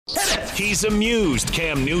He's amused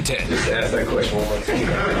Cam Newton. Just ask that question one more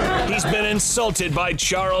time. He's been insulted by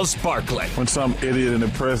Charles Barkley. When some idiot in the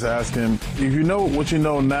press asks him, if you know what you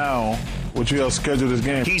know now, would you help schedule this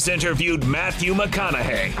game? He's interviewed Matthew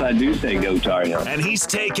McConaughey. I do say go Tar Heels. And he's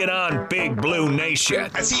taken on Big Blue Nation.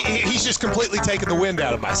 He's just completely taken the wind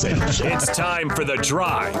out of my sails. It's time for The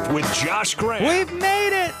Drive with Josh Graham. We've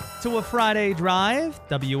made it to a Friday drive.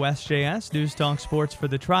 WSJS, News Talk Sports for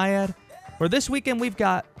the Triad. For this weekend, we've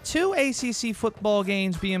got 2 ACC football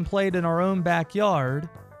games being played in our own backyard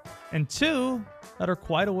and 2 that are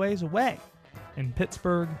quite a ways away in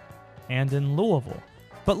Pittsburgh and in Louisville.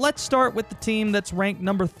 But let's start with the team that's ranked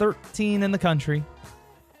number 13 in the country.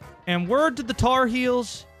 And word to the Tar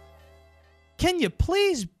Heels, can you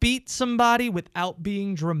please beat somebody without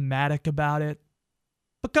being dramatic about it?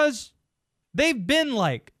 Because they've been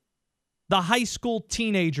like the high school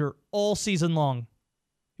teenager all season long.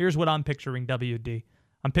 Here's what I'm picturing, WD.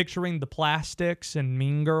 I'm picturing the Plastics and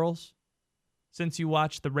Mean Girls. Since you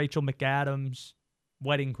watched the Rachel McAdams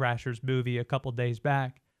Wedding Crashers movie a couple days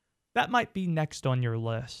back, that might be next on your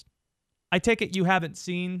list. I take it you haven't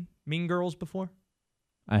seen Mean Girls before?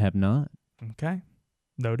 I have not. Okay.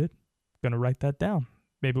 Noted. Going to write that down.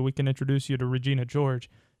 Maybe we can introduce you to Regina George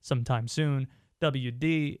sometime soon.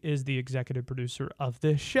 WD is the executive producer of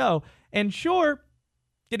this show. And sure,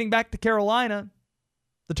 getting back to Carolina,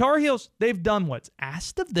 the Tar Heels, they've done what's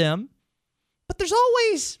asked of them, but there's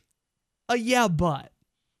always a yeah, but.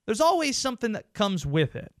 There's always something that comes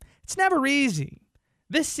with it. It's never easy.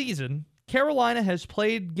 This season, Carolina has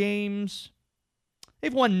played games.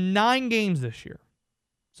 They've won 9 games this year.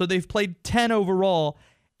 So they've played 10 overall,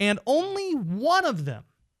 and only one of them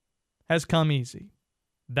has come easy.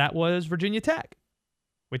 That was Virginia Tech,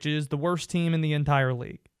 which is the worst team in the entire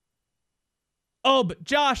league. Oh, but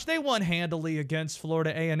Josh, they won handily against Florida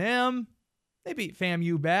A&M. They beat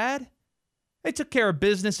FAMU bad. They took care of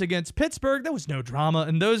business against Pittsburgh. There was no drama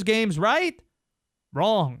in those games, right?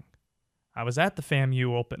 Wrong. I was at the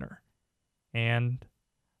FAMU opener, and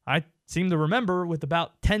I seem to remember with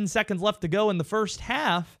about 10 seconds left to go in the first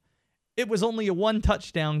half, it was only a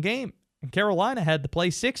 1-touchdown game, and Carolina had to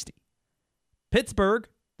play 60. Pittsburgh,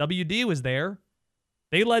 WD was there.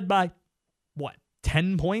 They led by,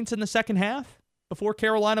 10 points in the second half before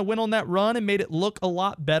Carolina went on that run and made it look a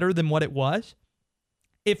lot better than what it was.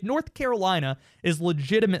 If North Carolina is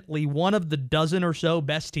legitimately one of the dozen or so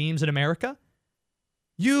best teams in America,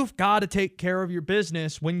 you've got to take care of your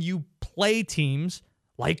business when you play teams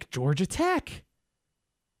like Georgia Tech,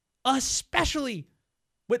 especially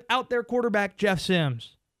without their quarterback, Jeff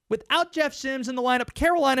Sims. Without Jeff Sims in the lineup,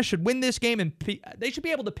 Carolina should win this game, and they should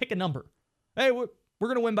be able to pick a number. Hey, we're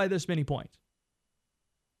going to win by this many points.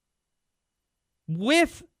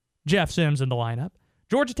 With Jeff Sims in the lineup,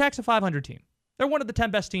 Georgia Tech's a 500 team. They're one of the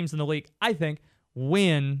 10 best teams in the league, I think,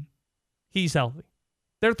 when he's healthy.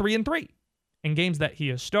 They're 3-3. In games that he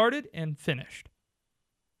has started and finished.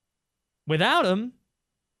 Without him,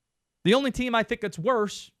 the only team I think that's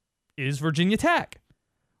worse is Virginia Tech.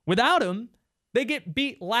 Without him, they get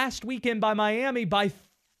beat last weekend by Miami by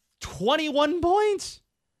 21 points,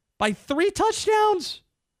 by 3 touchdowns.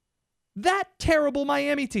 That terrible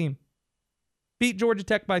Miami team beat Georgia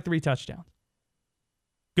Tech by 3 touchdowns.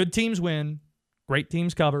 Good teams win, great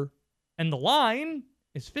teams cover, and the line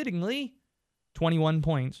is fittingly 21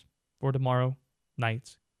 points for tomorrow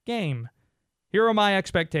night's game. Here are my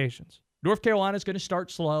expectations. North Carolina's going to start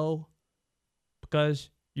slow because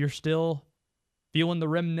you're still feeling the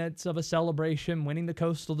remnants of a celebration, winning the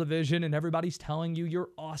Coastal Division, and everybody's telling you you're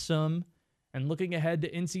awesome. And looking ahead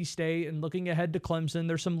to NC State and looking ahead to Clemson,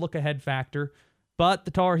 there's some look-ahead factor. But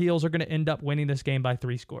the Tar Heels are going to end up winning this game by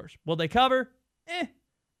 3 scores. Will they cover?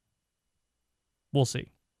 We'll see.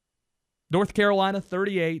 North Carolina,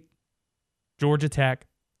 38. Georgia Tech,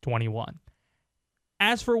 21.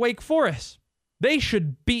 As for Wake Forest, they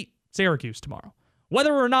should beat Syracuse tomorrow.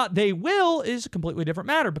 Whether or not they will is a completely different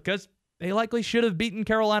matter because they likely should have beaten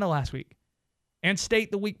Carolina last week and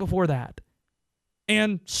State the week before that.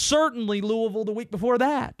 And certainly Louisville the week before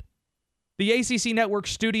that. The ACC Network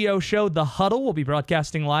studio show The Huddle will be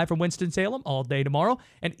broadcasting live from Winston-Salem all day tomorrow.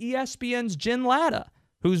 And ESPN's Jen Lada,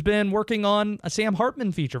 who's been working on a Sam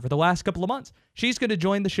Hartman feature for the last couple of months, she's going to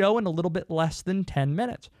join the show in a little bit less than 10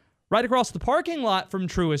 minutes. Right across the parking lot from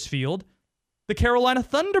Truist Field, the Carolina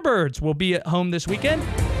Thunderbirds will be at home this weekend.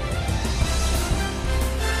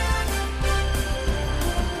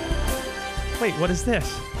 Wait, what is this?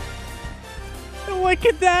 What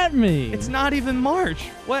could that mean? It's not even March.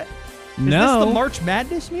 What? Is No. this the March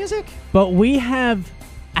Madness music? But we have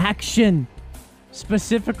action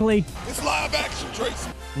specifically It's live action,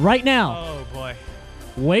 Tracy. right now. Oh, boy.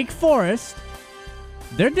 Wake Forest.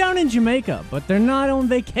 They're down in Jamaica, but they're not on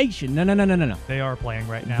vacation. No. They are playing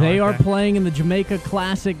right now. They are aren't playing in the Jamaica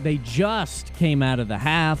Classic. They just came out of the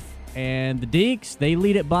half. And the Deacs, they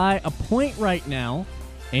lead it by a point right now.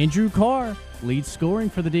 Andrew Carr leads scoring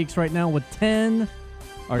for the Deacs right now with 10.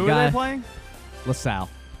 Who are they playing? LaSalle.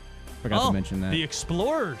 Forgot to mention that. The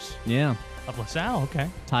Explorers. Yeah. Of LaSalle, okay.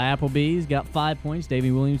 Ty Appleby's got 5 points.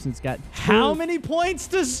 Davey Williamson's got 2. How many points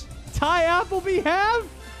does Ty Appleby have?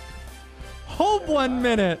 Hold 1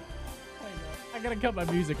 minute. I gotta cut my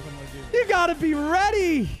music if I'm gonna do that. You gotta be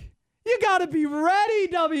ready. You gotta be ready,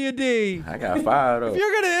 WD. I got 5 If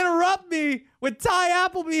you're gonna interrupt me with Ty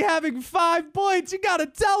Appleby having 5 points, you gotta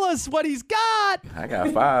tell us what he's got. I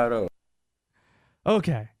got 5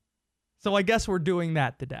 Okay. So I guess we're doing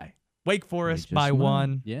that today. Wake Forest by won.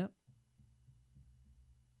 1. Yeah.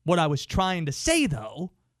 What I was trying to say,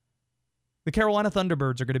 though, the Carolina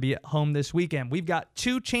Thunderbirds are going to be at home this weekend. We've got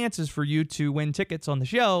 2 chances for you to win tickets on the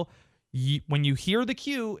show. When you hear the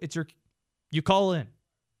cue, you call in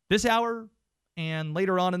this hour and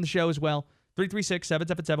later on in the show as well.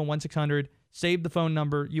 336-777-1600. Save the phone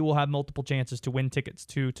number. You will have multiple chances to win tickets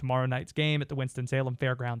to tomorrow night's game at the Winston-Salem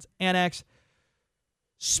Fairgrounds Annex.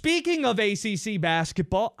 Speaking of ACC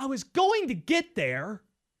basketball, I was going to get there.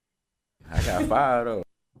 I got 5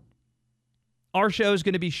 Our show is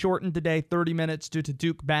going to be shortened today, 30 minutes due to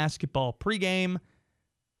Duke basketball pregame.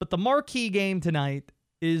 But the marquee game tonight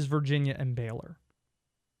is Virginia and Baylor.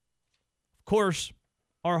 Of course,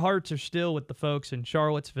 our hearts are still with the folks in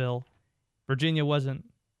Charlottesville. Virginia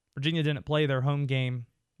didn't play their home game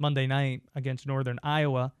Monday night against Northern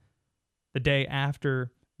Iowa the day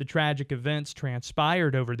after the tragic events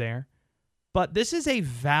transpired over there. But this is a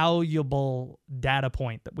valuable data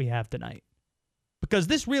point that we have tonight, because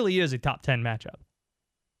this really is a top 10 matchup.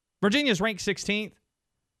 Virginia's ranked 16th,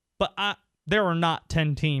 but there are not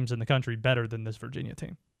 10 teams in the country better than this Virginia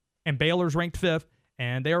team. And Baylor's ranked 5th,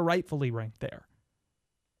 and they are rightfully ranked there.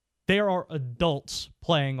 There are adults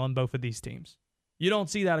playing on both of these teams. You don't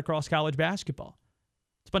see that across college basketball.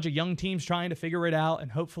 It's a bunch of young teams trying to figure it out,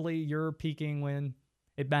 and hopefully you're peaking when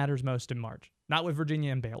it matters most in March. Not with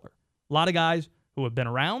Virginia and Baylor. A lot of guys who have been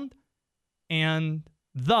around, and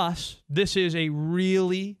thus, this is a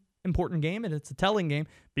really important game, and it's a telling game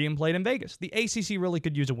being played in Vegas. The ACC really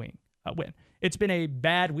could use a win. It's been a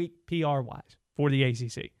bad week PR-wise for the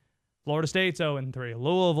ACC. Florida State's 0-3.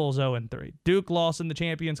 Louisville's 0-3. Duke lost in the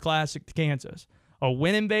Champions Classic to Kansas. A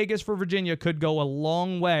win in Vegas for Virginia could go a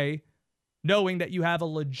long way, knowing that you have a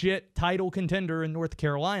legit title contender in North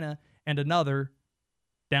Carolina and another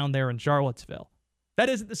down there in Charlottesville. That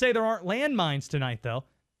isn't to say there aren't landmines tonight, though.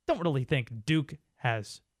 Don't really think Duke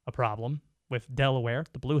has a problem with Delaware,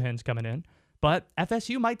 the Blue Hens coming in, but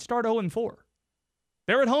FSU might start 0-4.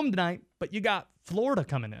 They're at home tonight, but you got Florida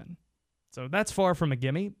coming in. So that's far from a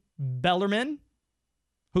gimme. Bellarmine,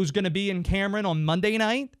 who's going to be in Cameron on Monday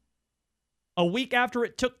night, a week after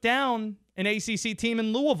it took down an ACC team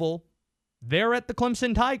in Louisville, they're at the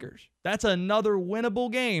Clemson Tigers. That's another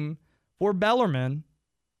winnable game for Bellarmine.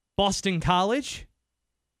 Boston College,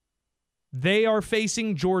 they are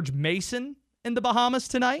facing George Mason in the Bahamas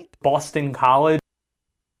tonight. Boston College.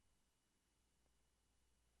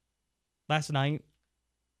 Last night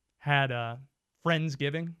had a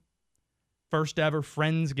Friendsgiving. First ever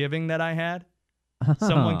Friendsgiving that I had.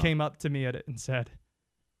 Someone came up to me at it and said,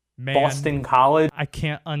 man, Boston College. I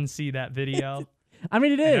can't unsee that video. I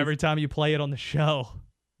mean, it is. And every time you play it on the show,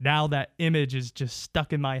 now that image is just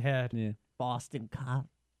stuck in my head. Yeah. Boston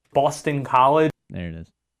College. There it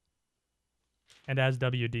is. And as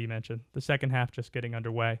WD mentioned, the second half just getting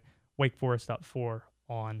underway. Wake Forest up 4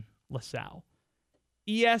 on LaSalle.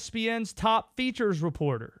 ESPN's top features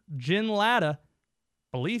reporter, Jen Lada,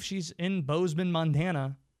 believe she's in Bozeman,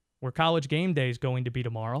 Montana, where College Game Day is going to be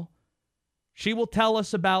tomorrow. She will tell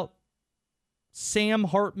us about Sam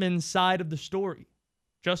Hartman's side of the story,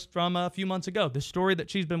 just from a few months ago. The story that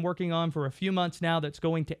she's been working on for a few months now that's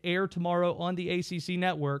going to air tomorrow on the ACC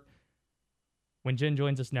Network when Jen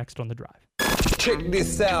joins us next on The Drive. Check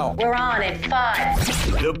this out. We're on at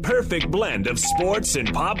 5. The perfect blend of sports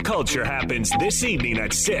and pop culture happens this evening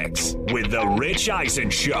at 6 with The Rich Eisen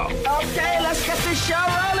Show. Okay, let's get this show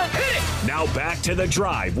rolling. Hit it. Now back to The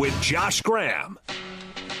Drive with Josh Graham.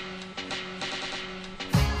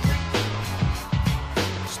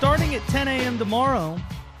 Starting at 10 a.m. tomorrow,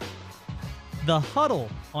 The Huddle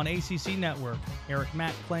on ACC Network. Eric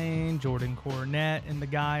McClain, Jordan Cornette, and the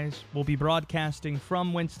guys will be broadcasting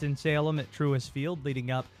from Winston-Salem at Truist Field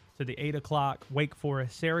leading up to the 8 o'clock Wake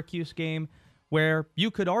Forest-Syracuse game, where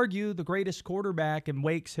you could argue the greatest quarterback in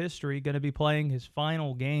Wake's history going to be playing his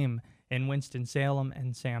final game in Winston-Salem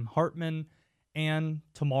and Sam Hartman. And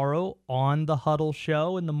tomorrow on the Huddle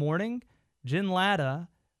Show in the morning, Jen Lada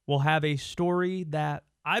will have a story that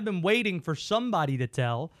I've been waiting for somebody to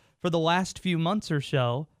tell for the last few months or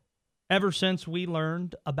so, ever since we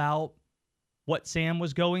learned about what Sam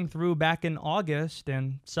was going through back in August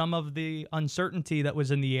and some of the uncertainty that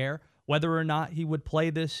was in the air, whether or not he would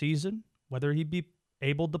play this season, whether he'd be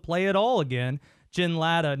able to play at all again. Jen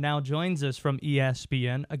Lada now joins us from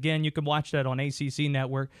ESPN. Again, you can watch that on ACC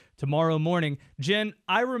Network tomorrow morning. Jen,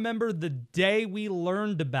 I remember the day we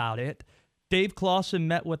learned about it. Dave Clawson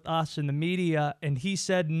met with us in the media, and he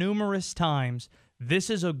said numerous times, this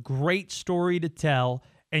is a great story to tell,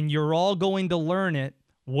 and you're all going to learn it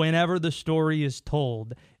whenever the story is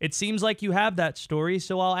told. It seems like you have that story,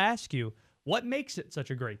 so I'll ask you, what makes it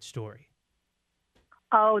such a great story?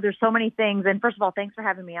 Oh, there's so many things. And first of all, thanks for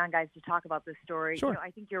having me on, guys, to talk about this story. Sure.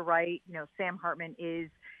 I think you're right. Sam Hartman is,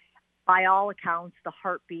 by all accounts, the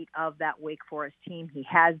heartbeat of that Wake Forest team. He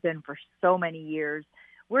has been for so many years.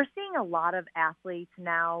 We're seeing a lot of athletes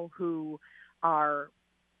now who are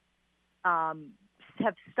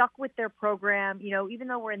have stuck with their program. Even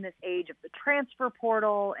though we're in this age of the transfer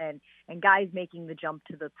portal and guys making the jump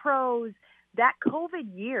to the pros, that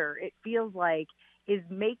COVID year, it feels like, is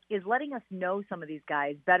letting us know some of these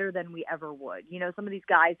guys better than we ever would. Some of these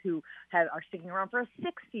guys who are sticking around for a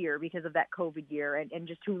sixth year because of that COVID year and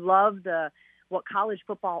just who love what college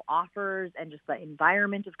football offers and just the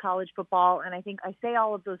environment of college football. And I think I say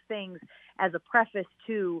all of those things as a preface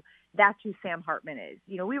to that's who Sam Hartman is.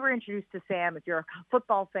 We were introduced to Sam, if you're a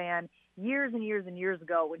football fan, years and years and years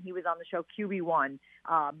ago when he was on the show QB1,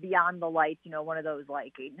 Beyond the Lights, one of those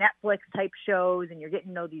like Netflix type shows, and you're getting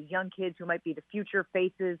to know these young kids who might be the future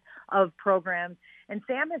faces of programs. And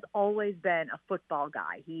Sam has always been a football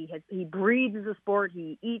guy. He breathes the sport.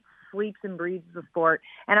 He eats, sleeps, and breathes the sport.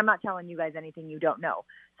 And I'm not telling you guys anything you don't know.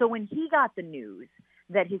 So when he got the news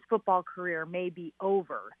that his football career may be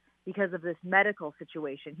over because of this medical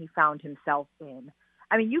situation he found himself in,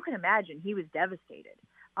 I mean, you can imagine he was devastated.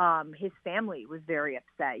 His family was very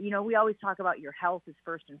upset. We always talk about your health is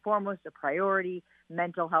first and foremost a priority,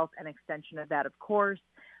 mental health, an extension of that, of course.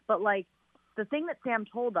 But the thing that Sam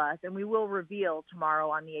told us, and we will reveal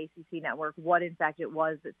tomorrow on the ACC Network what in fact it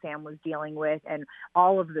was that Sam was dealing with and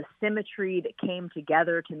all of the symmetry that came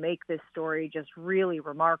together to make this story just really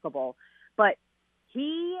remarkable. But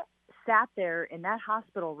he sat there in that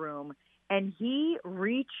hospital room and he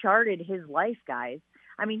recharted his life, guys.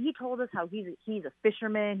 I mean, he told us how he's a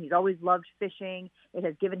fisherman. He's always loved fishing. It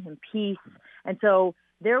has given him peace. And so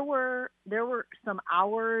there were some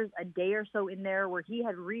hours, a day or so in there where he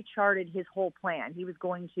had recharted his whole plan. He was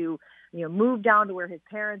going to, move down to where his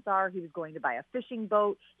parents are. He was going to buy a fishing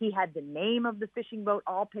boat. He had the name of the fishing boat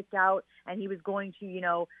all picked out, and he was going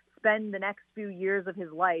to, spend the next few years of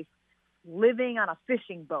his life living on a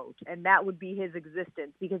fishing boat, and that would be his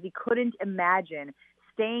existence because he couldn't imagine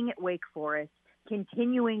staying at Wake Forest,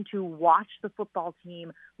 continuing to watch the football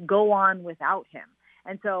team go on without him.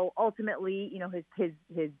 And so ultimately,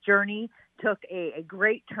 his journey took a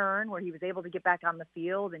great turn where he was able to get back on the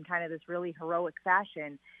field in kind of this really heroic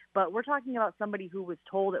fashion. But we're talking about somebody who was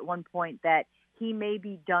told at one point that he may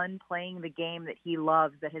be done playing the game that he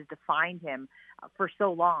loves, that has defined him for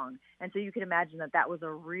so long. And so you can imagine that was a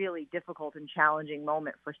really difficult and challenging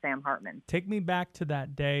moment for Sam Hartman. Take me back to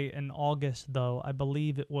that day in August, though. I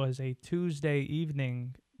believe it was a Tuesday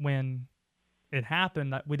evening when it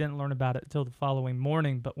happened. We didn't learn about it until the following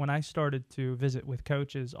morning. But when I started to visit with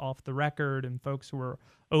coaches off the record and folks who were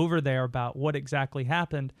over there about what exactly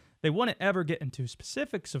happened, they wouldn't ever get into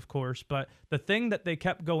specifics, of course. But the thing that they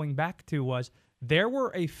kept going back to was there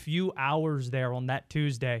were a few hours there on that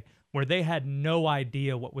Tuesday where they had no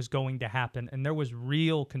idea what was going to happen, and there was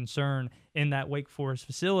real concern in that Wake Forest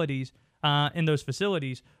facilities, in those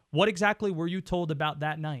facilities. What exactly were you told about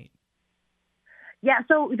that night? Yeah,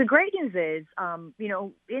 so the great news is, on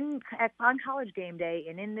College Game Day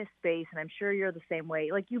and in this space, and I'm sure you're the same way,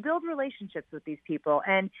 you build relationships with these people.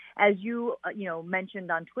 And as you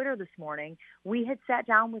mentioned on Twitter this morning, we had sat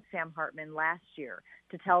down with Sam Hartman last year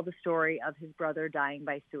to tell the story of his brother dying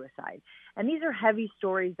by suicide. And these are heavy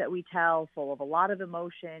stories that we tell, full of a lot of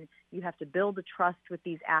emotion. You have to build a trust with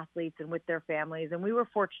these athletes and with their families. And we were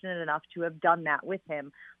fortunate enough to have done that with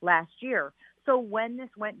him last year. So when this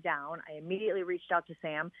went down, I immediately reached out to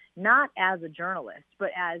Sam, not as a journalist, but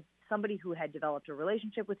as somebody who had developed a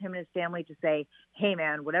relationship with him and his family to say, hey,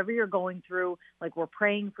 man, whatever you're going through, like, we're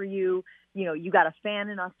praying for you. You know, you got a fan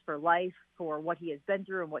in us for life for what he has been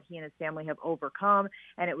through and what he and his family have overcome.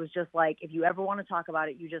 And it was just like, if you ever want to talk about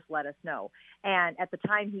it, you just let us know. And at the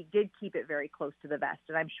time, he did keep it very close to the vest.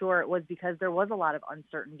 And I'm sure it was because there was a lot of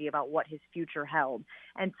uncertainty about what his future held.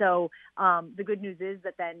 And so the good news is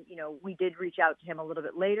that then, you know, we did reach out to him a little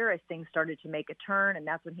bit later as things started to make a turn. And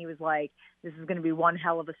that's when he was like, this is going to be one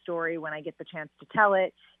hell of a story when I get the chance to tell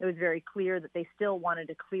it. It was very clear that they still wanted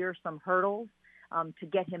to clear some hurdles to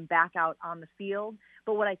get him back out on the field.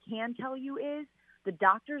 But what I can tell you is the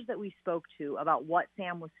doctors that we spoke to about what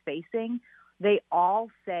Sam was facing, they all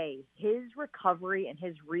say his recovery and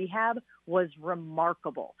his rehab was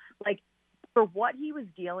remarkable. Like, for what he was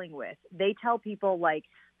dealing with, they tell people like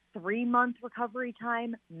 3-month recovery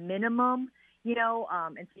time minimum, you know,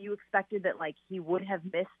 and so you expected that like he would have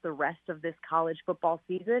missed the rest of this college football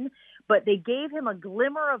season, but they gave him a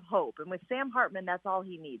glimmer of hope. And with Sam Hartman, that's all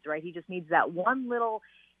he needs, right? He just needs that one little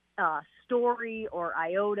story or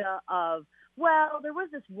iota of, well, there was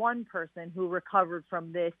this one person who recovered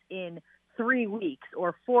from this in 3 weeks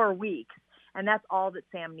or 4 weeks. And that's all that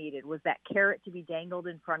Sam needed, was that carrot to be dangled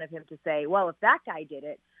in front of him to say, well, if that guy did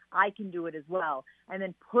it, I can do it as well. And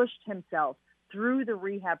then pushed himself through the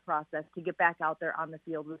rehab process to get back out there on the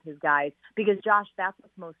field with his guys. Because, Josh, that's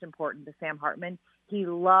what's most important to Sam Hartman. He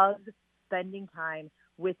loves spending time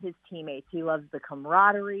with his teammates. He loves the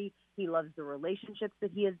camaraderie. He loves the relationships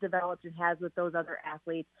that he has developed and has with those other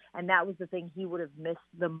athletes. And that was the thing he would have missed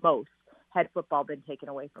the most had football been taken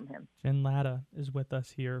away from him. Jen Lada is with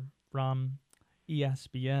us here from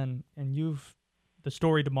ESPN, and the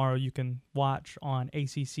story tomorrow you can watch on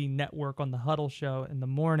ACC Network on the Huddle Show in the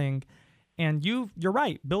morning. And you're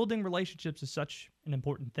right, building relationships is such an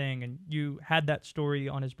important thing. And you had that story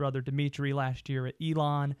on his brother Dimitri last year at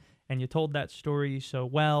Elon, and you told that story so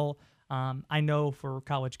well. I know for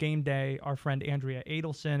College Game Day, our friend Andrea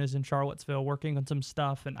Adelson is in Charlottesville working on some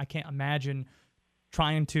stuff, and I can't imagine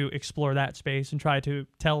trying to explore that space and try to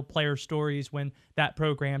tell player stories when that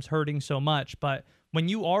program's hurting so much. But when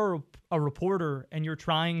you are a reporter and you're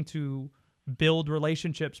trying to build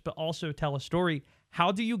relationships but also tell a story,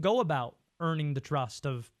 how do you go about earning the trust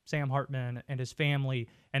of Sam Hartman and his family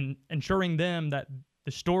and ensuring them that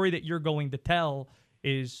the story that you're going to tell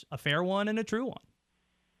is a fair one and a true one?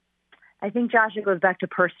 I think, Josh, it goes back to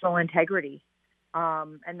personal integrity.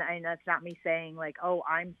 And that's not me saying like, oh,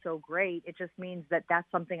 I'm so great. It just means that that's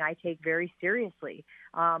something I take very seriously.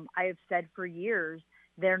 I have said for years,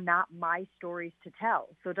 they're not my stories to tell.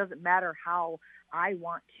 So it doesn't matter how I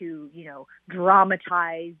want to, you know,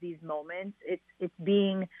 dramatize these moments. It's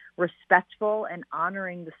being respectful and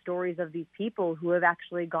honoring the stories of these people who have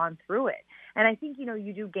actually gone through it. And I think, you know,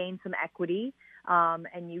 you do gain some equity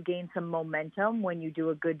and you gain some momentum when you do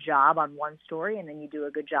a good job on one story and then you do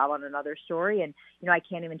a good job on another story. And, you know, I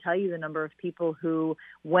can't even tell you the number of people who,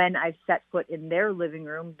 when I've set foot in their living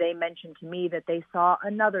room, they mentioned to me that they saw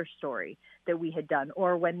another story that we had done,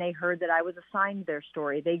 or when they heard that I was assigned their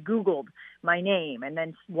story, they Googled my name and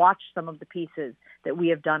then watched some of the pieces that we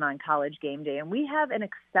have done on College Game Day. And we have an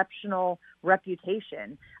exceptional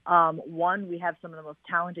reputation. One, we have some of the most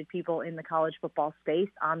talented people in the college football space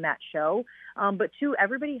on that show. But two,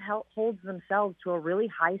 everybody holds themselves to a really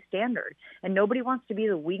high standard, and nobody wants to be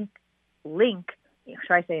the weak link.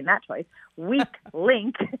 Try saying that twice. Weak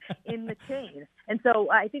link in the chain. And so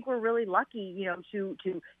I think we're really lucky, you know,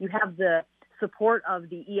 to you have the support of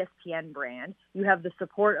the ESPN brand. You have the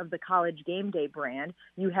support of the College Game Day brand.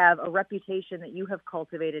 You have a reputation that you have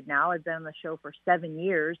cultivated now. I've been on the show for 7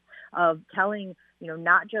 years of telling, you know,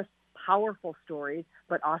 not just powerful stories,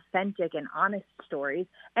 but authentic and honest stories.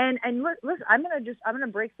 And listen, I'm gonna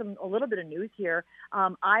break a little bit of news here.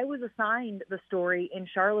 I was assigned the story in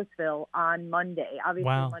Charlottesville on Monday. Obviously,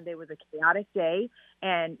 wow. Monday was a chaotic day,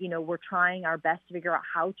 and you know we're trying our best to figure out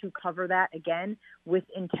how to cover that again with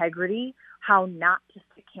integrity. How not to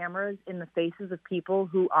stick cameras in the faces of people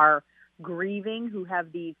who are grieving, who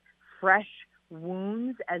have these fresh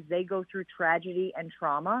wounds as they go through tragedy and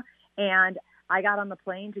trauma. And I got on the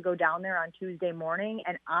plane to go down there on Tuesday morning,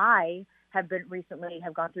 and I have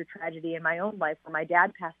gone through tragedy in my own life where my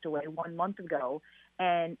dad passed away 1 month ago.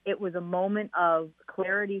 And it was a moment of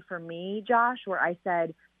clarity for me, Josh, where I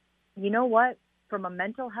said, you know what, from a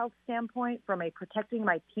mental health standpoint, from a protecting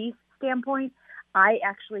my peace standpoint, I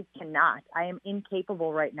actually cannot. I am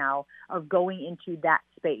incapable right now of going into that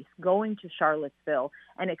space, going to Charlottesville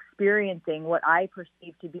and experiencing what I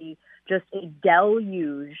perceive to be just a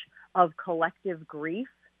deluge of collective grief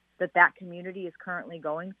that community is currently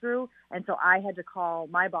going through. And so I had to call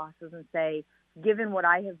my bosses and say, given what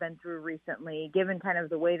I have been through recently, given kind of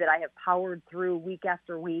the way that I have powered through week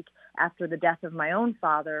after week after the death of my own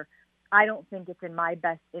father, I don't think it's in my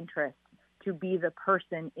best interest to be the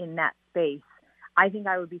person in that space. I think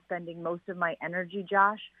I would be spending most of my energy,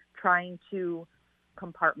 Josh, trying to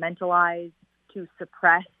compartmentalize, to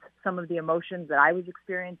suppress some of the emotions that I was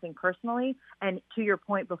experiencing personally. And to your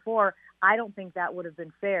point before, I don't think that would have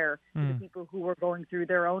been fair to the people who were going through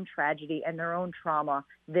their own tragedy and their own trauma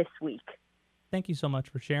this week. Thank you so much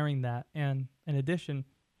for sharing that. And in addition,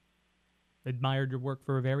 admired your work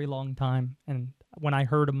for a very long time. And when I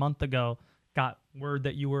heard a month ago, got word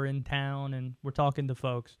that you were in town and were talking to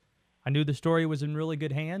folks, I knew the story was in really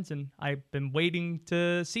good hands, and I've been waiting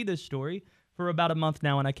to see this story for about a month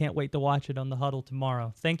now, and I can't wait to watch it on the Huddle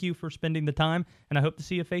tomorrow. Thank you for spending the time, and I hope to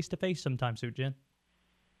see you face-to-face sometime soon, Jen.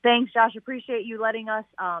 Thanks, Josh. Appreciate you letting us,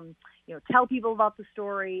 tell people about the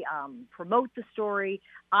story, promote the story.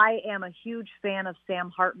 I am a huge fan of Sam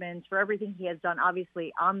Hartman for everything he has done,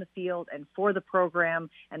 obviously, on the field and for the program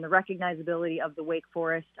and the recognizability of the Wake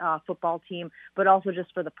Forest football team, but also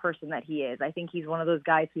just for the person that he is. I think he's one of those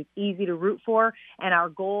guys who's easy to root for, and our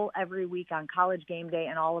goal every week on College Game Day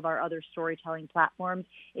and all of our other storytelling platforms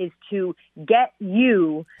is to get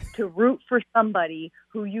you to root for somebody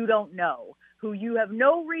who you don't know, who you have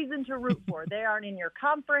no reason to root for. They aren't in your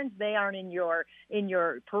conference. They aren't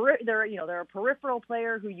they're a peripheral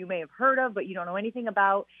player who you may have heard of, but you don't know anything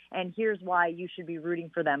about. And here's why you should be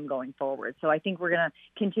rooting for them going forward. So I think we're going to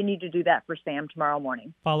continue to do that for Sam tomorrow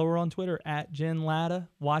morning. Follow her on Twitter at Jen Lada.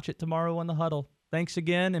 Watch it tomorrow on the Huddle. Thanks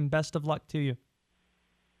again, and best of luck to you.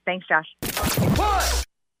 Thanks, Josh. 1,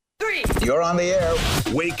 3. You're on the air.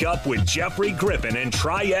 Wake up with Jeffrey Griffin and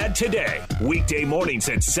Triad today. Weekday mornings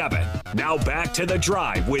at 7. Now back to The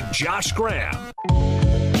Drive with Josh Graham.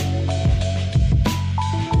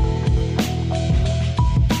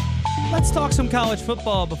 Let's talk some college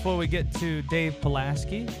football before we get to Dave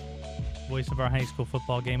Polaski, voice of our high school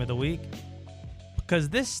football game of the week, because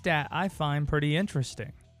this stat I find pretty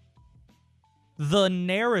interesting. The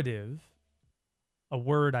narrative, a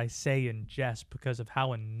word I say in jest because of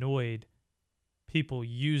how annoyed people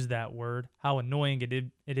use that word, how annoying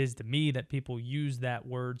it is to me that people use that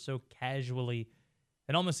word so casually.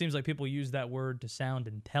 It almost seems like people use that word to sound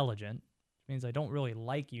intelligent, which means I don't really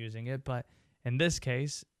like using it, but in this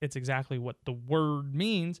case, it's exactly what the word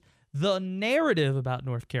means. The narrative about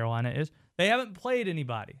North Carolina is they haven't played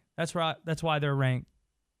anybody. That's right. That's why they're ranked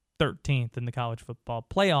 13th in the college football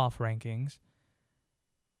playoff rankings.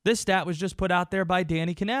 This stat was just put out there by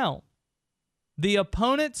Danny Cannell. The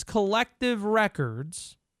opponents' collective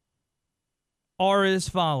records are as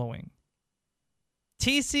following.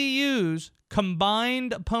 TCU's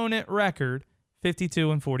combined opponent record,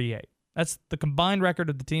 52-48. That's the combined record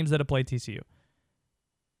of the teams that have played TCU.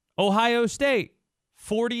 Ohio State,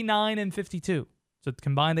 49-52. So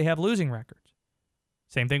combined, they have losing records.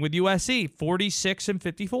 Same thing with USC,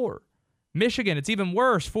 46-54. Michigan, it's even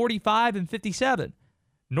worse, 45-57.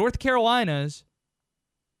 North Carolina's,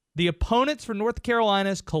 the opponents for North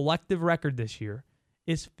Carolina's collective record this year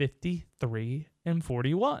is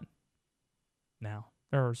 53-41. Now,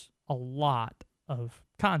 there's a lot of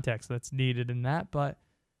context that's needed in that, but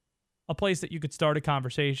a place that you could start a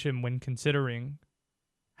conversation when considering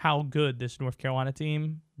how good this North Carolina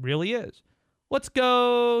team really is. Let's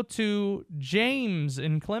go to James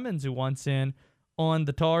in Clemens, who wants in on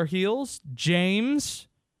the Tar Heels. James,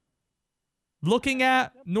 looking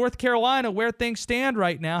at North Carolina, where things stand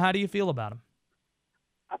right now, how do you feel about them?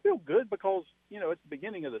 I feel good because, it's the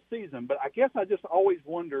beginning of the season, but I guess I just always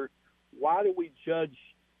wonder, why do we judge,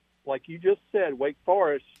 like you just said, Wake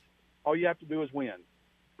Forest, all you have to do is win.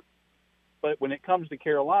 But when it comes to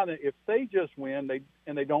Carolina, if they just win,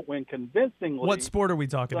 they don't win convincingly. What sport are we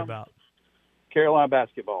talking about? Carolina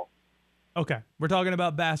basketball. Okay, we're talking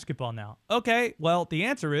about basketball now. Okay, well, the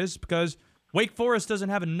answer is because Wake Forest doesn't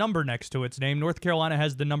have a number next to its name. North Carolina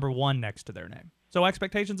has the number 1 next to their name. So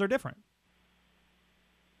expectations are different.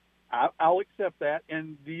 I'll accept that.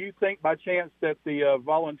 And do you think by chance that the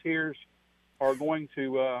Volunteers are going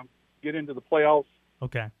to get into the playoffs?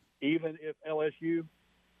 Okay. Even if LSU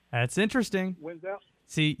That's interesting. wins out?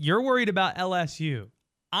 See, you're worried about LSU.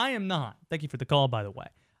 I am not. Thank you for the call, by the way.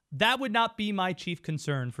 That would not be my chief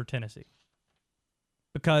concern for Tennessee.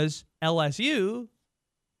 Because LSU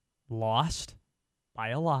lost by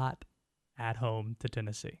a lot at home to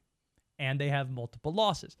Tennessee. And they have multiple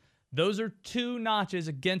losses. Those are 2 notches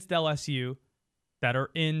against LSU that are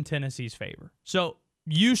in Tennessee's favor. So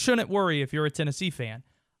you shouldn't worry if you're a Tennessee fan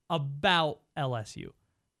about LSU.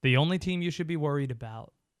 The only team you should be worried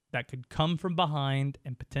about that could come from behind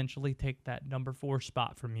and potentially take that number 4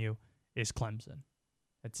 spot from you is Clemson.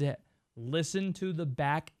 That's it. Listen to the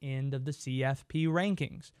back end of the CFP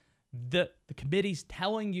rankings. The committee's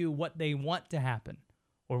telling you what they want to happen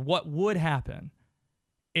or what would happen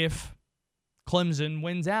if Clemson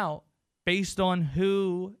wins out based on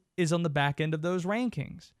who is on the back end of those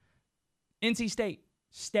rankings. NC State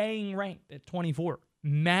staying ranked at 24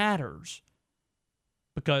 matters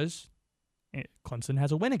because Clemson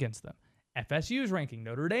has a win against them. FSU's ranking,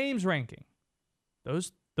 Notre Dame's ranking.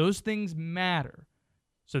 Those things matter.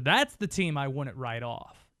 So that's the team I wouldn't write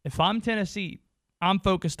off. If I'm Tennessee, I'm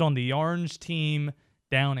focused on the orange team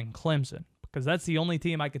down in Clemson because that's the only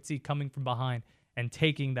team I could see coming from behind and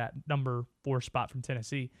taking that number 4 spot from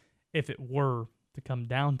Tennessee if it were to come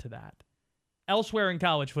down to that. Elsewhere in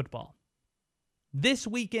college football, this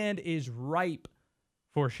weekend is ripe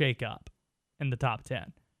for shakeup in the top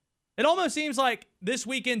 10. It almost seems like this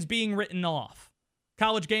weekend's being written off.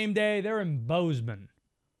 College game day, they're in Bozeman.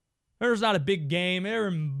 There's not a big game. They're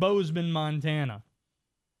in Bozeman, Montana.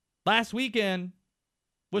 Last weekend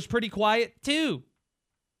was pretty quiet too.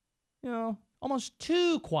 Almost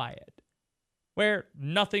too quiet. Where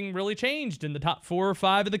nothing really changed in the top 4 or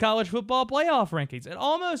 5 of the college football playoff rankings. It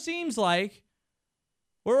almost seems like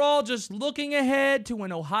we're all just looking ahead to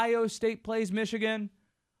when Ohio State plays Michigan,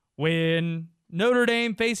 when Notre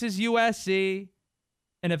Dame faces USC.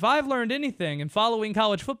 And if I've learned anything in following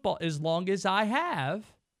college football as long as I have,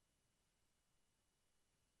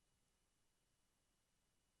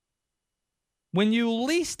 when you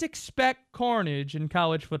least expect carnage in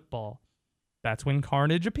college football, that's when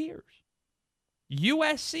carnage appears.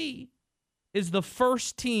 USC is the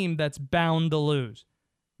first team that's bound to lose.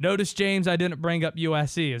 Notice, James, I didn't bring up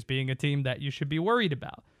USC as being a team that you should be worried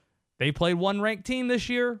about. They played one ranked team this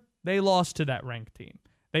year. They lost to that ranked team.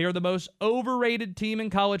 They are the most overrated team in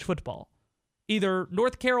college football. Either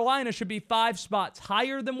North Carolina should be 5 spots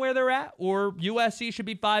higher than where they're at, or USC should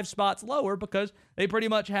be 5 spots lower because they pretty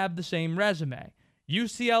much have the same resume.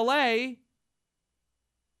 UCLA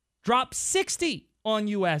dropped 60 on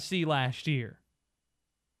USC last year.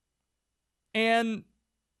 And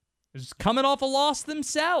is coming off a loss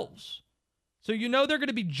themselves. So you know they're going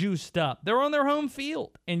to be juiced up. They're on their home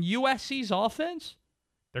field. And USC's offense,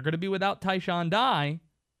 they're going to be without Tyshawn Dye,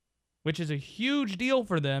 which is a huge deal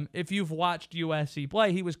for them if you've watched USC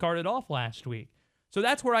play. He was carted off last week. So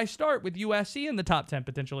that's where I start with USC in the top 10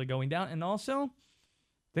 potentially going down. And also, I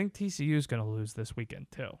think TCU is going to lose this weekend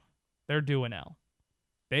too. They're due an L.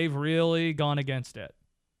 They've really gone against it.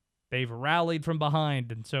 They've rallied from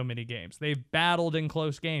behind in so many games. They've battled in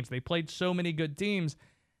close games. They played so many good teams.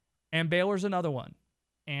 And Baylor's another one.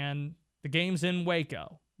 And the game's in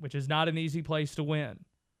Waco, which is not an easy place to win.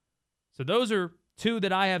 So those are 2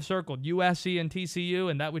 that I have circled, USC and TCU,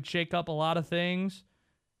 and that would shake up a lot of things.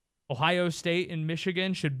 Ohio State and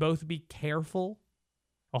Michigan should both be careful.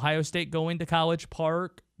 Ohio State going to College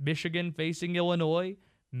Park, Michigan facing Illinois,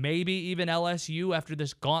 maybe even LSU after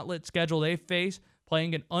this gauntlet schedule they face,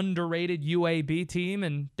 playing an underrated UAB team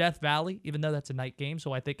in Death Valley, even though that's a night game,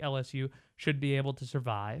 so I think LSU should be able to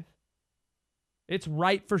survive. It's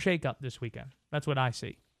ripe for shakeup this weekend. That's what I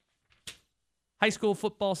see. High school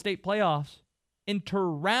football state playoffs enter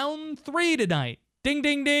round 3 tonight. Ding,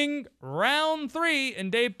 ding, ding. Round 3.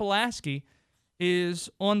 And Dave Polaski is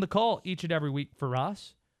on the call each and every week for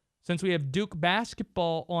us. Since we have Duke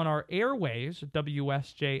basketball on our airwaves,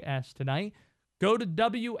 WSJS tonight, go to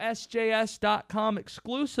WSJS.com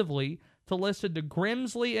exclusively to listen to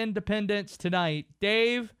Grimsley Independence tonight.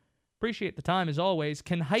 Dave, appreciate the time as always.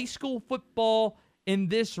 Can high school football in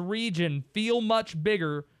this region feel much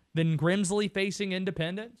bigger than Grimsley facing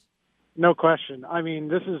Independence? No question. I mean,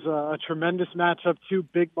 this is a tremendous matchup. 2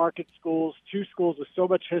 big market schools, 2 schools with so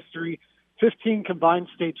much history, 15 combined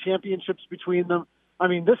state championships between them. I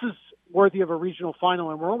mean, this is worthy of a regional final,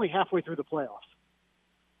 and we're only halfway through the playoffs.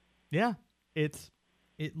 Yeah, it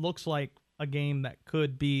looks like a game that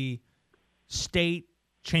could be state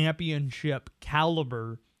championship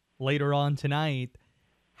caliber later on tonight.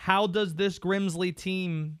 How does this Grimsley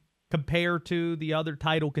team compare to the other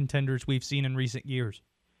title contenders we've seen in recent years?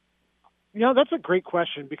 That's a great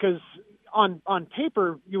question because on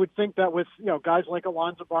paper, you would think that with, guys like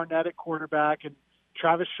Alonzo Barnett at quarterback and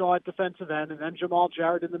Travis Shaw at defensive end and then Jamal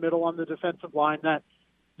Jarrett in the middle on the defensive line, that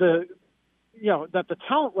the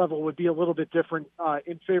talent level would be a little bit different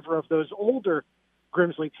in favor of those older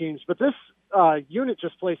Grimsley teams. But this unit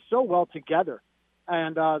just plays so well together.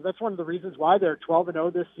 And that's one of the reasons why they're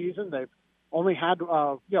 12-0 this season. They've only had,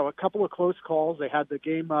 a couple of close calls. They had the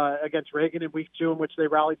game against Reagan in week 2 in which they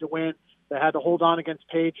rallied to win. They had to hold on against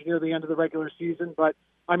Page near the end of the regular season. But,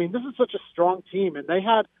 I mean, this is such a strong team. And they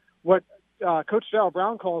had what Coach Darryl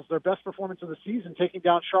Brown calls their best performance of the season, taking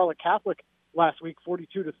down Charlotte Catholic last week,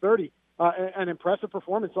 42-30. An impressive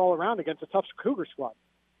performance all around against a tough Cougar squad.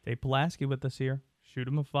 Dave Polaski with us here. Shoot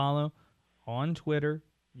him a follow on Twitter.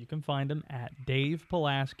 You can find him at Dave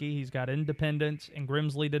Polaski. He's got Independence and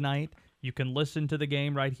Grimsley tonight. You can listen to the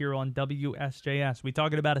game right here on WSJS. We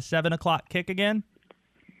talking about a 7 o'clock kick again?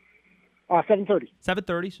 7:30.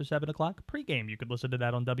 7:30, so 7 o'clock pregame. You could listen to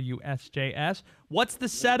that on WSJS. What's the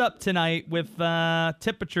setup tonight with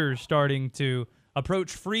temperatures starting to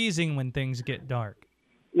approach freezing when things get dark?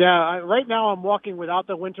 Yeah, right now I'm walking without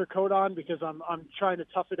the winter coat on because I'm trying to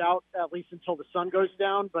tough it out at least until the sun goes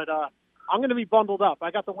down. But I'm going to be bundled up.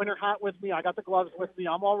 I got the winter hat with me. I got the gloves with me.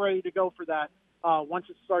 I'm all ready to go for that once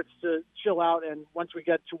it starts to chill out and once we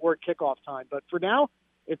get toward kickoff time. But for now,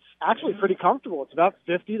 it's actually pretty comfortable. It's about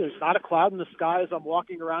 50. There's not a cloud in the sky as I'm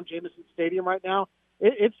walking around Jameson Stadium right now.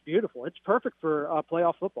 It's beautiful. It's perfect for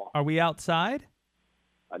playoff football. Are we outside?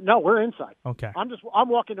 No, we're inside. Okay. I'm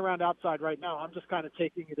walking around outside right now. I'm just kind of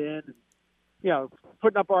taking it in and,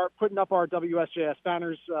 putting up our WSJS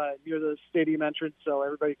banners near the stadium entrance so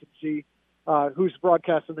everybody can see who's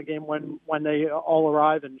broadcasting the game when they all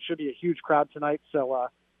arrive, and it should be a huge crowd tonight. So,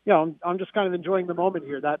 I'm just kind of enjoying the moment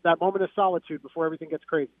here, that moment of solitude before everything gets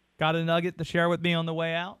crazy. Got a nugget to share with me on the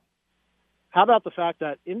way out? How about the fact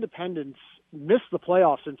that Independence missed the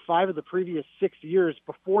playoffs in 5 of the previous 6 years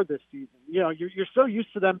before this season? You're so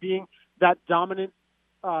used to them being that dominant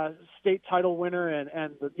state title winner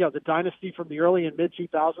and the dynasty from the early and mid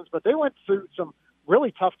 2000s, but they went through some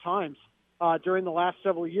really tough times during the last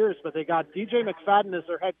several years. But they got DJ McFadden as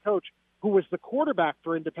their head coach, who was the quarterback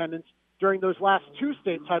for Independence during those last 2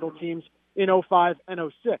 state title teams in 05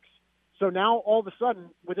 and 06. So now all of a sudden,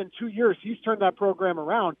 within 2 years, he's turned that program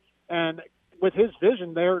around, and with his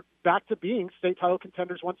vision, they're back to being state title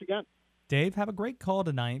contenders once again. Dave, have a great call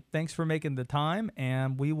tonight. Thanks for making the time,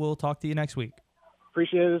 and we will talk to you next week.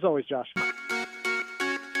 Appreciate it as always, Josh.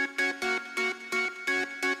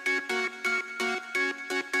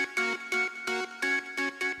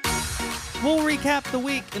 We'll recap the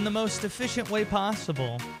week in the most efficient way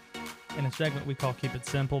possible in a segment we call Keep It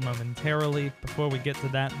Simple momentarily. Before we get to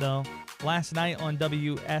that, though, last night on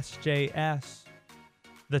WSJS,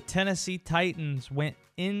 the Tennessee Titans went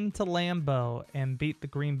into Lambeau and beat the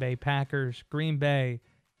Green Bay Packers. Green Bay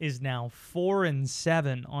is now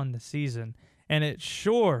 4-7 on the season, and it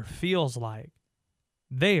sure feels like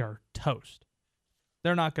they are toast.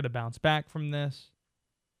 They're not going to bounce back from this.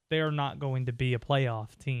 They are not going to be a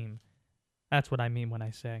playoff team. That's what I mean when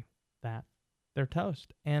I say that. They're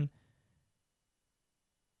toast. And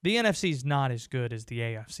the NFC is not as good as the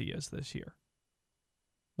AFC is this year.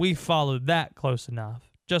 We followed that close enough.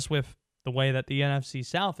 Just with the way that the NFC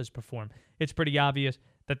South has performed, it's pretty obvious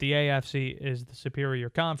that the AFC is the superior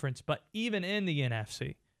conference. But even in the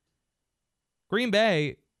NFC, Green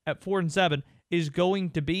Bay at 4-7 is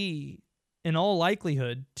going to be, in all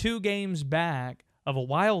likelihood, 2 games back of a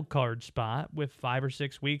wild card spot with 5 or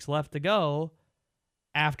 6 weeks left to go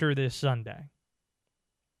after this Sunday.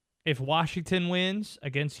 If Washington wins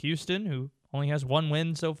against Houston, who only has 1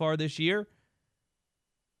 win so far this year,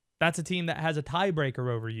 that's a team that has a tiebreaker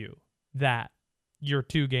over you that you're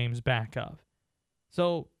 2 games back of.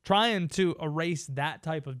 So trying to erase that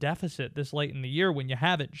type of deficit this late in the year when you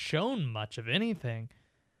haven't shown much of anything,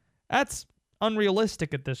 that's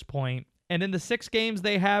unrealistic at this point. And in the 6 games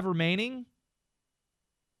they have remaining,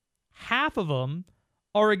 half of them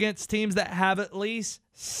are against teams that have at least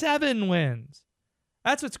 7 wins.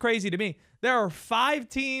 That's what's crazy to me. There are 5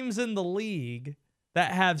 teams in the league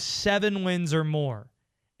that have 7 wins or more.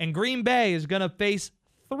 And Green Bay is going to face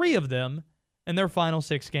 3 of them in their final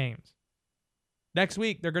 6 games. Next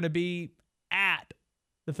week, they're going to be at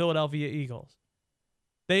the Philadelphia Eagles.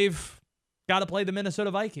 They've got to play the Minnesota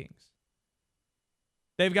Vikings.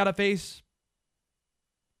 They've got to face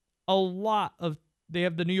they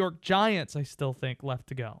have the New York Giants, I still think, left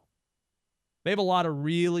to go. They have a lot of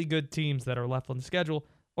really good teams that are left on the schedule,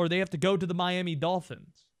 or they have to go to the Miami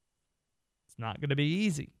Dolphins. It's not going to be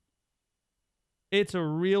easy. It's a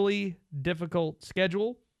really difficult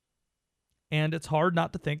schedule, and it's hard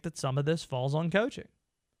not to think that some of this falls on coaching.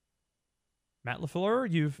 Matt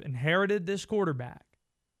LaFleur, you've inherited this quarterback,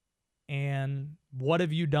 and what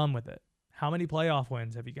have you done with it? How many playoff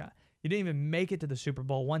wins have you got? You didn't even make it to the Super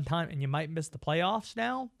Bowl 1 time, and you might miss the playoffs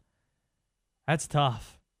now? That's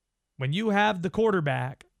tough. When you have the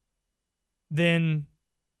quarterback, then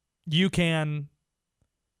you can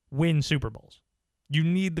win Super Bowls. You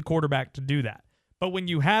need the quarterback to do that. But when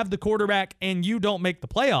you have the quarterback and you don't make the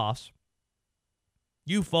playoffs,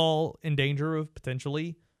 you fall in danger of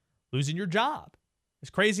potentially losing your job. As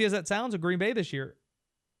crazy as that sounds of Green Bay this year,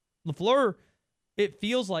 LaFleur, it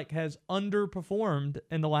feels like, has underperformed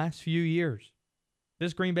in the last few years.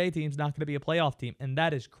 This Green Bay team's not going to be a playoff team, and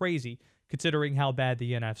that is crazy considering how bad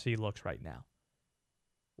the NFC looks right now.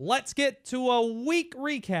 Let's get to a week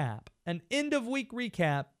recap, an end-of-week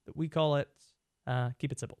recap. We call it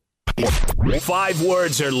Keep It Simple. 5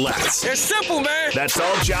 words or less. It's simple, man. That's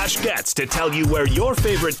all Josh gets to tell you where your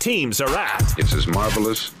favorite teams are at. It's as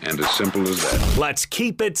marvelous and as simple as that. Let's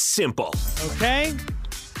keep it simple. Okay.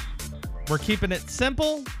 We're keeping it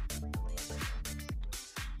simple.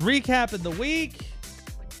 Recapping the week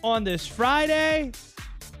on this Friday.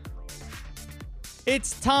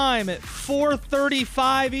 It's time at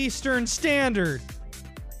 4:35 Eastern Standard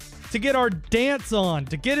to get our dance on,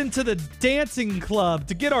 to get into the dancing club,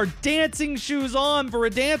 to get our dancing shoes on for a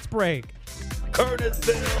dance break.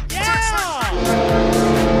 Curtisville. Yeah!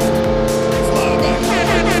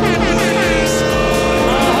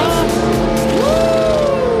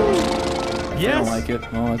 If you don't like it,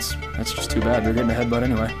 well, that's just too bad. You're getting a headbutt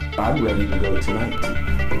anyway. I'm ready to go tonight.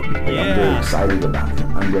 Yeah. I'm very excited about it.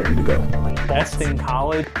 I'm ready to go. Boston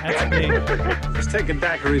College. That's me. Let's take a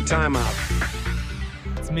daiquiri timeout.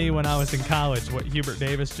 It's me when I was in college, what Hubert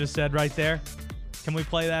Davis just said right there. Can we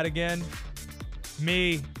play that again?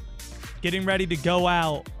 Me getting ready to go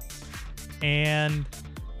out, and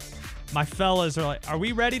my fellas are like, are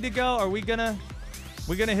we ready to go? Are we gonna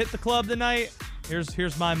hit the club tonight?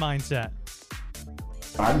 Here's my mindset.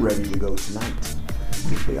 I'm ready to go tonight.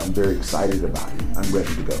 I'm very excited about it. I'm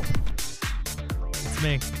ready to go. It's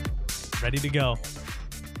me. Ready to go.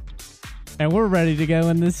 And we're ready to go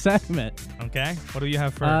in this segment. Okay. What do you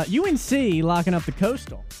have first? UNC locking up the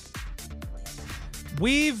Coastal.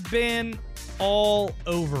 We've been all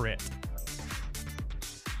over it.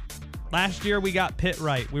 Last year, we got Pitt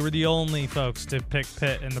right. We were the only folks to pick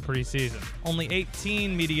Pitt in the preseason. Only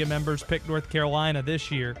 18 media members picked North Carolina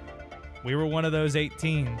this year. We were one of those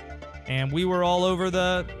 18. And we were all over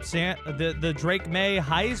the Drake May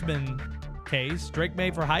Heisman case, Drake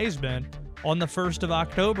May for Heisman, on the 1st of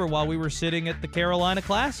October while we were sitting at the Carolina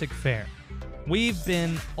Classic Fair. We've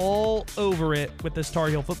been all over it with this Tar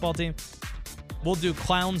Heel football team. We'll do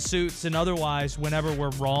clown suits and otherwise whenever we're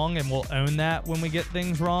wrong, and we'll own that when we get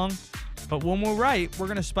things wrong. But when we're right, we're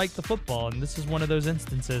going to spike the football, and this is one of those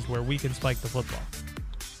instances where we can spike the football.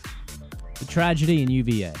 The tragedy in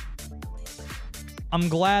UVA. I'm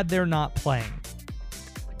glad they're not playing,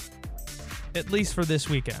 at least for this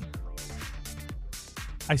weekend.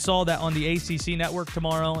 I saw that on the ACC Network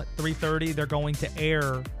tomorrow at 3:30, they're going to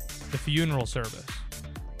air the funeral service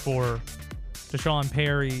for Deshaun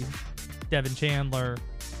Perry, Devin Chandler,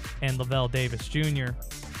 and Lavelle Davis Jr.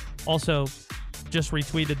 Also, just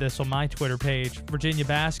retweeted this on my Twitter page. Virginia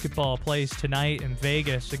basketball plays tonight in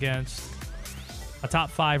Vegas against a top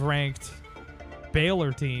 5 ranked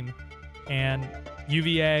Baylor team, and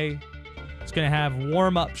UVA is going to have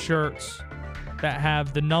warm-up shirts that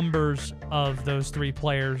have the numbers of those 3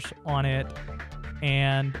 players on it,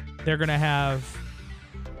 and they're going to have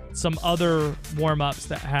some other warm-ups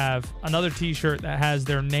that have another t-shirt that has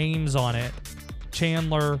their names on it,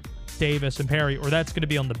 Chandler, Davis, and Perry, or that's going to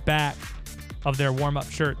be on the back of their warm-up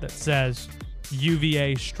shirt that says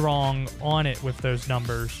UVA Strong on it with those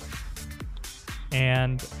numbers.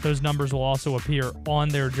 And those numbers will also appear on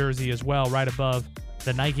their jersey as well, right above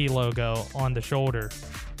the Nike logo on the shoulder.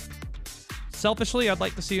 Selfishly, I'd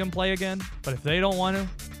like to see them play again, but if they don't want to,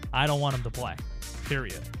 I don't want them to play,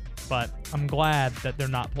 period. But I'm glad that they're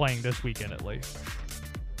not playing this weekend at least.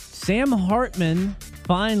 Sam Hartman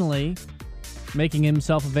finally making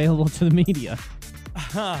himself available to the media.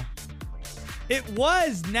 It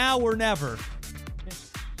was now or never.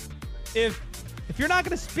 If you're not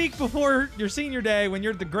going to speak before your senior day when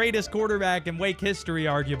you're the greatest quarterback in Wake history,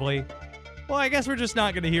 arguably, well, I guess we're just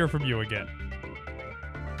not going to hear from you again.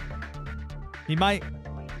 He might.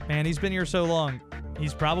 Man, he's been here so long.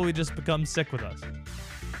 He's probably just become sick with us.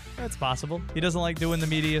 That's possible. He doesn't like doing the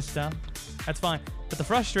media stuff. That's fine. But the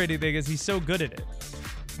frustrating thing is he's so good at it.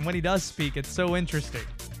 And when he does speak, it's so interesting.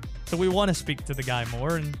 So we want to speak to the guy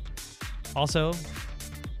more. And also,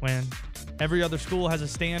 when every other school has a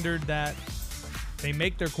standard that they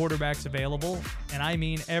make their quarterbacks available, and I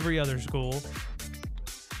mean every other school,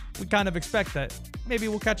 we kind of expect that maybe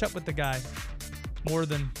we'll catch up with the guy more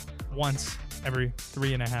than once every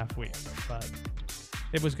 3.5 weeks. But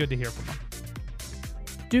it was good to hear from him.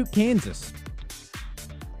 Duke, Kansas.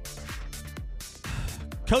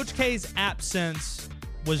 Coach K's absence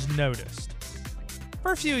was noticed.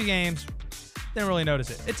 For a few games, didn't really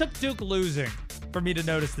notice it. It took Duke losing for me to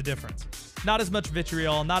notice the difference. Not as much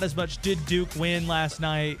vitriol, not as much did Duke win last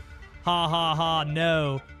night. ha ha ha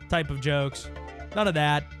no type of jokes. None of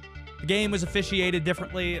that. The game was officiated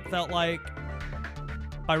differently, it felt like,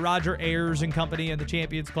 by Roger Ayers and company in the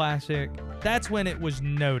Champions Classic. That's when it was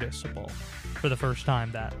noticeable for the first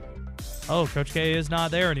time that, oh, Coach K is not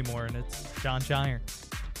there anymore, and it's John Shire.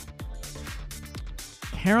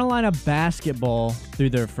 Carolina basketball through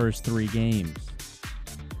their first 3 games.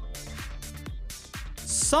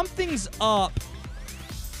 Something's up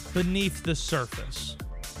beneath the surface.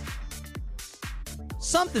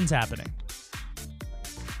 Something's happening.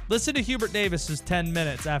 Listen to Hubert Davis's 10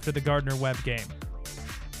 minutes after the Gardner-Webb game.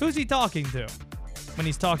 Who's he talking to when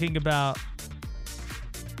he's talking about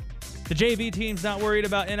the JV team's not worried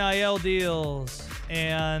about NIL deals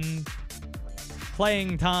and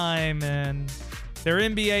playing time and their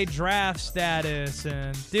NBA draft status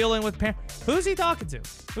and dealing with parents? Who's he talking to?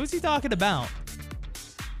 Who's he talking about?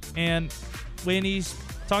 And when he's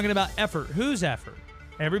talking about effort, whose effort?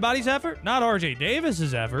 Everybody's effort? Not RJ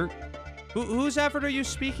Davis's effort. Whose effort are you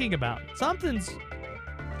speaking about? Something's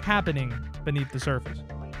happening beneath the surface.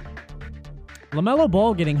 LaMelo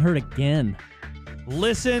Ball getting hurt again.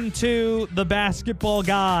 Listen to the basketball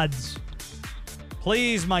gods.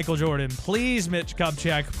 Please, Michael Jordan. Please, Mitch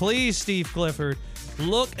Kupchak. Please, Steve Clifford.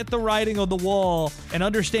 Look at the writing on the wall and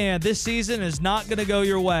understand this season is not going to go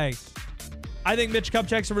your way. I think Mitch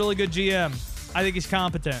Kupchak's a really good GM. I think he's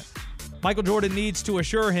competent. Michael Jordan needs to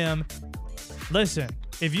assure him, listen,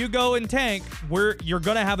 if you go and tank, you're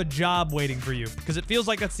going to have a job waiting for you, because it feels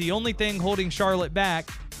like that's the only thing holding Charlotte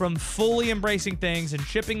back from fully embracing things and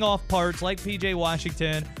shipping off parts like PJ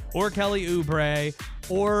Washington or Kelly Oubre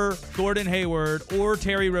or Gordon Hayward or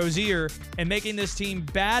Terry Rozier and making this team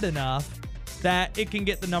bad enough that it can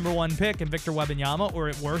get the number 1 pick in Victor Wembanyama, or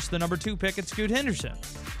at worst, the number 2 pick in Scoot Henderson.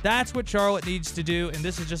 That's what Charlotte needs to do, and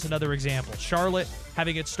this is just another example. Charlotte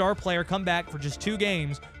having its star player come back for just 2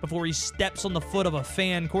 games before he steps on the foot of a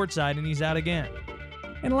fan courtside and he's out again.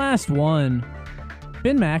 And last one,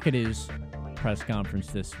 Ben McAdoo's press conference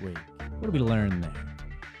this week. What did we learn there?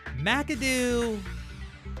 McAdoo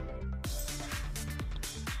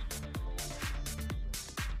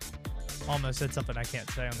almost said something I can't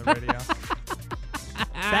say on the radio.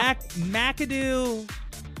 McAdoo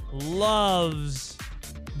loves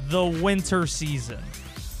the winter season.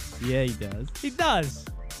 Yeah, he does. He does.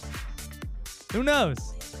 Who knows?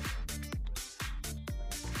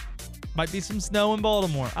 Might be some snow in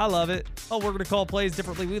Baltimore. I love it. Oh, we're going to call plays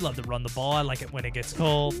differently. We love to run the ball. I like it when it gets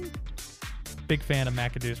cold. Big fan of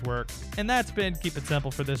McAdoo's work. And that's been Keep It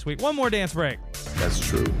Simple for this week. One more dance break. That's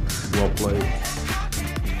true. Well played.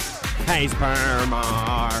 Hey,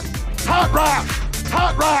 Spermar. Hot rock!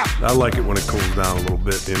 Hot rock! I like it when it cools down a little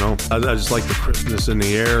bit, you know? I just like the crispness in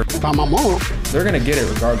the air. By my mom. They're going to get it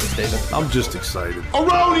regardless, David. I'm just excited.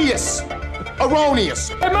 Erroneous! Erroneous!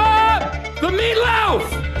 Hey, Mom! The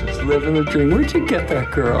meatloaf! Just living the dream. Where'd you get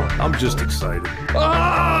that, girl? I'm just excited. Oh,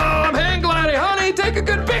 I'm hang gliding. Honey, take a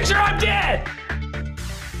good picture. I'm dead!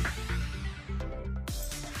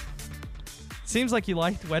 Seems like you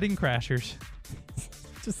liked Wedding Crashers.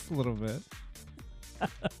 Just a little bit.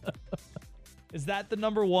 Is that the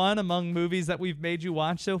number 1 among movies that we've made you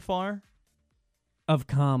watch so far? Of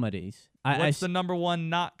comedies. What's the number 1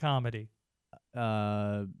 not comedy?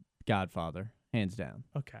 Godfather, hands down.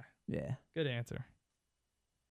 Okay. Yeah. Good answer.